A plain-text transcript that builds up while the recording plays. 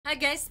Hi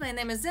guys, my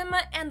name is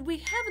Emma and we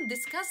haven't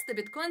discussed the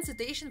Bitcoin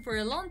situation for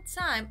a long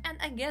time, and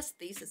I guess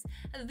this is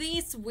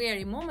this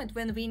very moment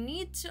when we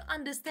need to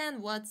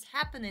understand what's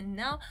happening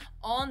now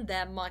on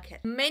the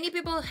market. Many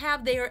people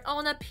have their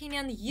own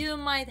opinion, you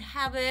might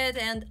have it,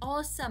 and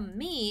also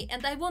me,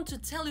 and I want to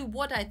tell you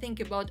what I think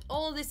about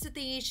all this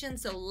situation,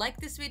 so like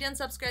this video and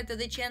subscribe to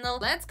the channel.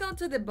 Let's go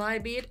to the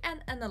ByBit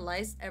and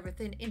analyze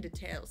everything in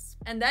details.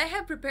 And I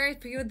have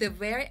prepared for you the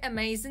very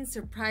amazing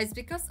surprise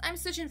because I'm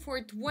searching for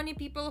 20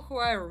 people who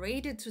are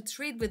ready to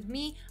trade with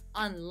me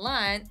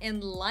online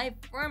in live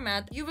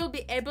format. You will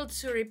be able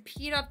to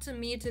repeat after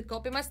me to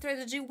copy my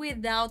strategy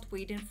without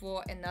waiting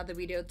for another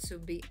video to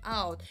be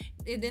out.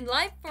 In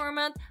live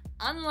format,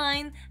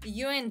 online,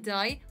 you and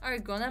I are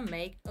gonna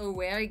make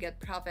very good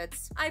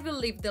profits. I will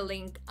leave the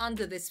link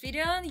under this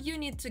video and you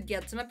need to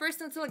get to my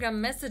personal Telegram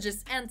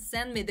messages and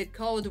send me the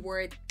code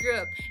word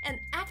group and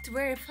act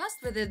very fast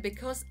with it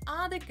because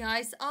other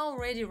guys are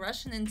already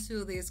rushing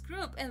into this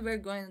group and we're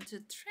going to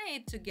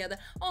trade together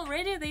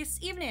already this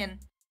evening.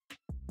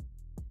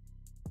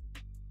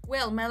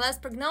 Well, my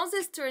last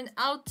prognosis turned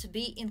out to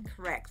be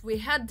incorrect. We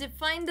had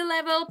defined the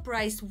level,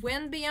 price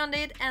went beyond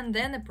it, and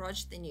then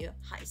approached the new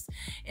highs.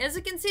 As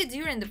you can see,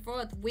 during the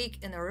fourth week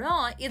in a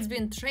row, it's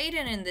been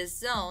trading in this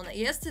zone.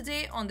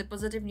 Yesterday, on the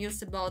positive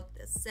news about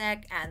the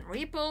SEC and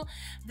Ripple,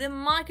 the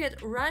market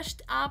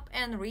rushed up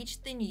and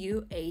reached the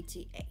new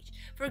ATH.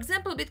 For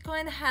example,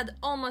 Bitcoin had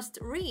almost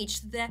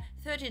reached the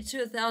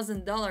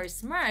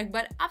 $32,000 mark,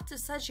 but after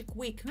such a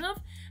quick move,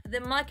 the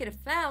market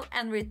fell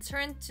and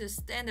returned to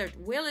standard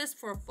Willis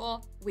for 4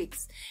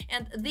 weeks,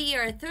 and they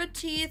are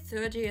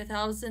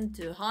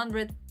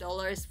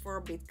 $30,200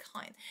 for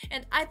Bitcoin.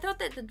 And I thought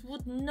that it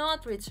would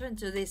not return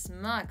to this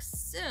mark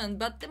soon,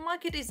 but the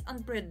market is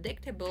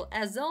unpredictable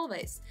as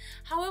always.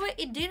 However,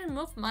 it didn't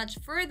move much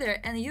further,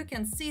 and you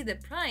can see the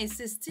price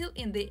is still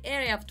in the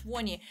area of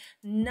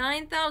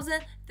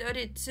 $29,000,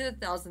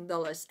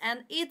 $32,000,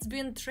 and it's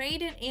been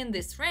trading in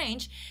this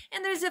range,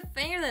 and there's a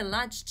fairly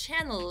large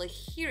channel.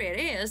 Here it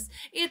is.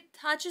 It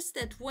touches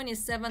the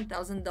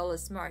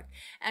 $27,000 mark.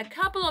 A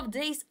couple of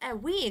days a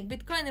week,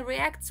 Bitcoin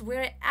reacts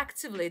very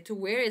actively to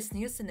various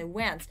news and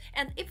events,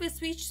 and if we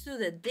switch to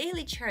the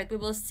daily chart, we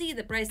will see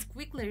the price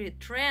quickly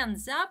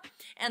trends up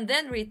and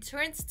then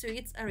returns to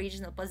its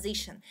original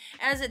position,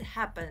 as it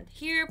happened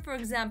here, for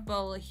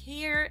example,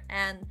 here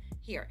and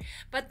here.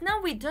 But now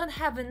we don't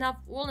have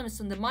enough volumes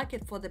on the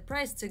market for the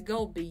price to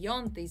go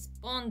beyond these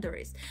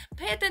boundaries.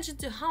 Pay attention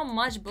to how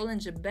much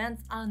Bollinger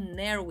Bands are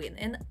narrowing,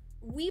 and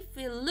if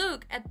we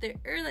look at the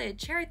earlier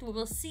chart, we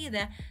will see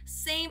the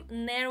same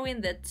narrowing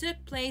that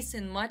took place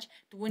in March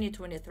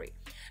 2023.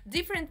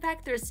 Different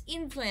factors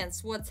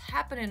influence what's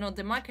happening on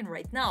the market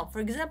right now.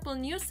 For example,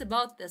 news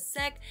about the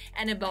SEC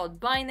and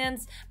about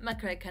Binance,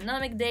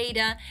 macroeconomic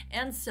data,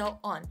 and so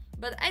on.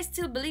 But I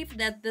still believe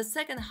that the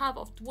second half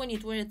of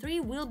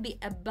 2023 will be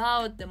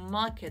about the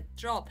market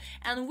drop,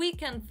 and we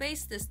can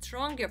face the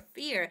stronger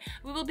fear.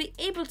 We will be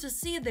able to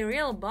see the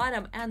real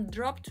bottom and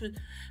drop to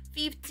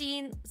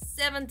 $15,000,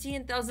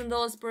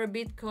 $17,000 per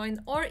Bitcoin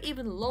or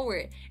even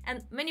lower.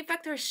 And many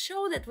factors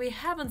show that we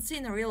haven't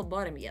seen a real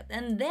bottom yet.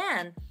 And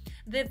then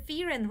the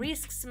fear and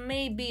risks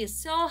may be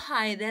so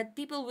high that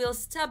people will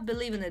stop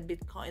believing in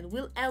Bitcoin,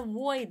 will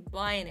avoid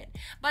buying it.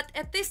 But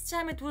at this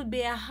time, it would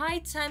be a high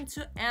time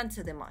to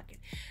enter the market.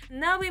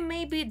 Now we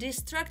may be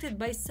distracted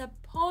by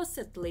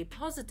supposedly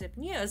positive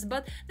news,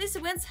 but these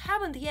events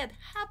haven't yet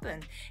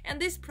happened, and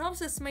this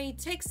process may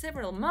take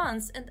several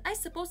months, and I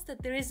suppose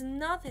that there is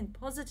nothing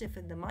positive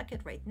in the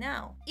market right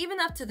now. Even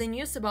after the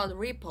news about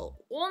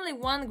Ripple, only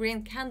one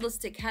green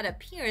candlestick had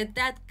appeared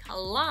that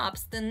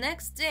collapsed the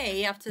next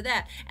day after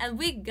that, and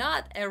we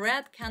got a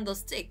red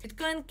candlestick.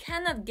 Bitcoin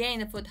cannot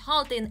gain a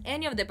foothold in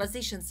any of the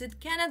positions.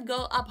 It cannot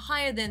go up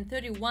higher than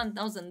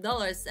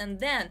 $31,000 and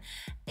then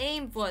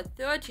aim for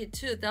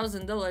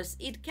 $32,000.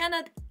 It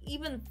cannot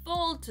even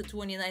fall to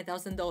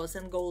 $29,000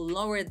 and go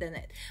lower than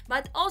it.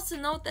 But also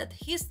note that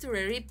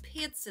history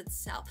repeats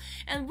itself,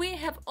 and we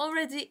have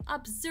already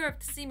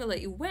observed similar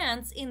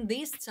events in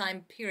these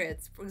time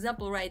periods, for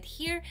example right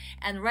here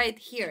and right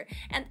here.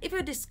 And if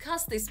we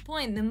discuss this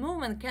point, the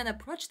movement can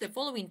approach the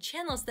following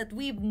channels that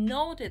we've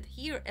noted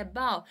here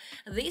above.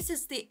 This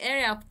is the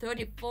area of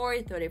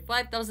 $34,000,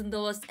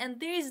 $35,000, and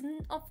there is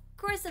of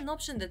course an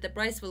option that the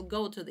price will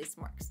go to these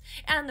marks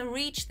and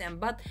reach them,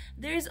 but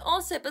there is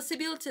also a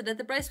possibility that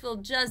the price will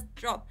just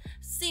drop,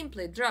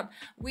 simply drop.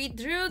 We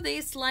drew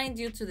this line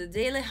due to the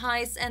daily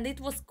highs and it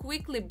was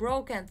quickly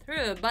broken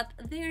through, but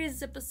there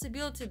is a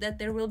possibility that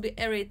there will be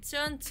a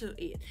return to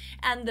it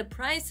and the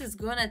price is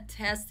gonna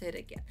test it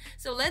again.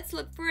 So let's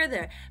look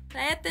further.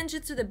 Pay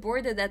attention to the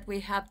border that we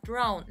have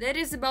drawn. That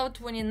is about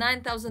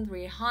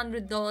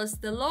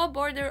 $29,300, the lower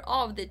border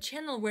of the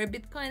channel where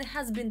Bitcoin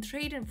has been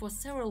trading for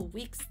several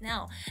weeks now.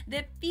 now.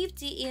 The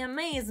 50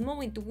 EMA is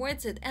moving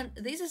towards it, and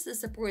this is the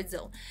support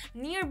zone.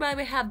 Nearby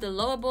we have the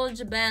lower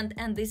Bollinger Band,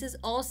 and this is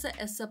also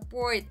a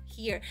support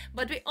here.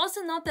 But we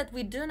also note that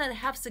we do not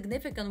have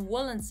significant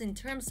volumes in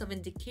terms of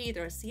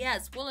indicators.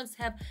 Yes, volumes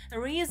have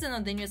risen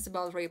on the news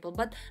about Ripple,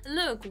 but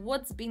look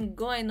what's been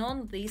going on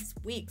these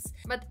weeks.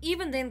 But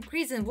even the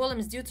increase in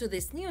volumes due to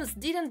this news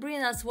didn't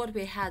bring us what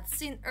we had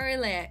seen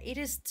earlier. It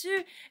is too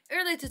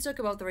early to talk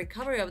about the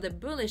recovery of the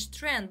bullish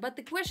trend, but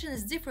the question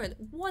is different.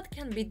 What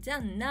can be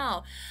done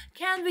now?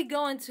 Can we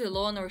go into a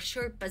long or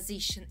short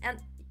position? And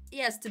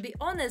yes, to be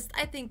honest,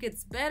 I think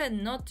it's better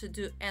not to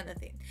do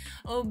anything.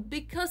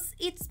 Because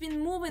it's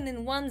been moving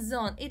in one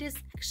zone. It is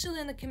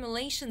actually an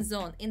accumulation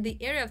zone in the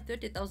area of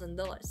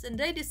 $30,000,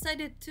 and I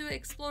decided to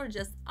explore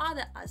just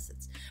other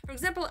assets. For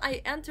example,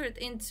 I entered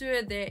into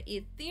the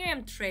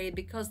Ethereum trade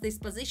because this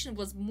position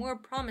was more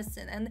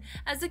promising, and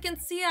as you can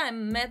see, I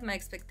met my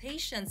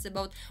expectations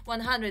about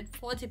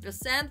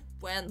 140%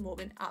 when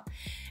moving up.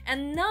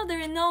 And now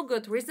there are no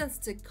good reasons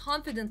to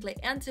confidently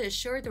enter a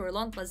short or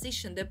long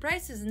position. The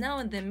price is now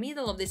in the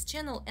middle of this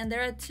channel, and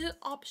there are two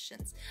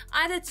options: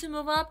 either to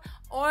move up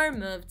or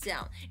move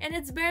down, and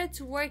it's better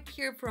to work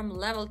here from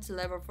level to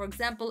level. For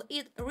example,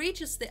 it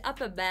reaches the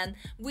upper band,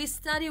 we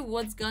study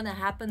what's gonna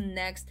happen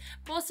next,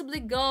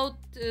 possibly go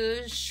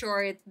to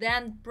short,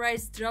 then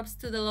price drops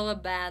to the lower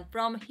band,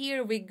 from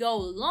here we go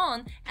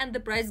long, and the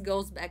price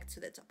goes back to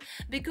the top,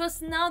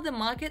 because now the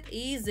market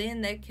is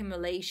in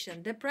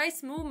accumulation. The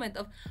price movement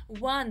of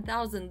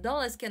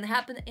 $1,000 can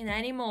happen in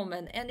any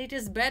moment, and it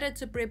is better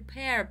to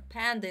prepare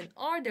pending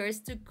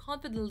orders to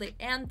confidently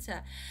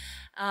enter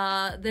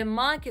the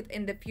market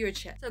in the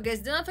future. So guys,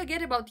 do not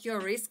forget about your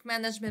risk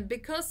management,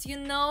 because you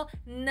know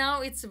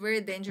now it's a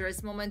very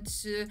dangerous moment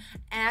to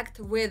act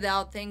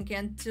without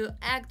thinking, to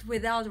act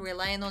without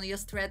relying on your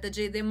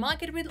strategy. The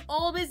market will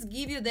always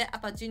give you the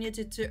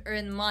opportunity to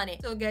earn money.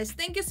 So guys,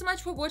 thank you so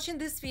much for watching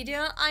this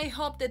video. I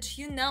hope that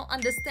you now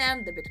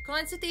understand the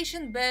Bitcoin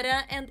situation better,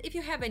 and if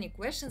you have any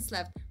questions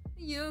left,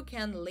 you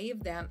can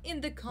leave them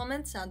in the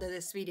comments under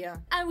this video.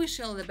 I wish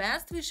you all the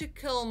best, wish you a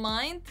cool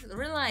mind,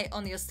 rely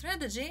on your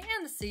strategy,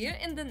 and see you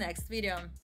in the next video.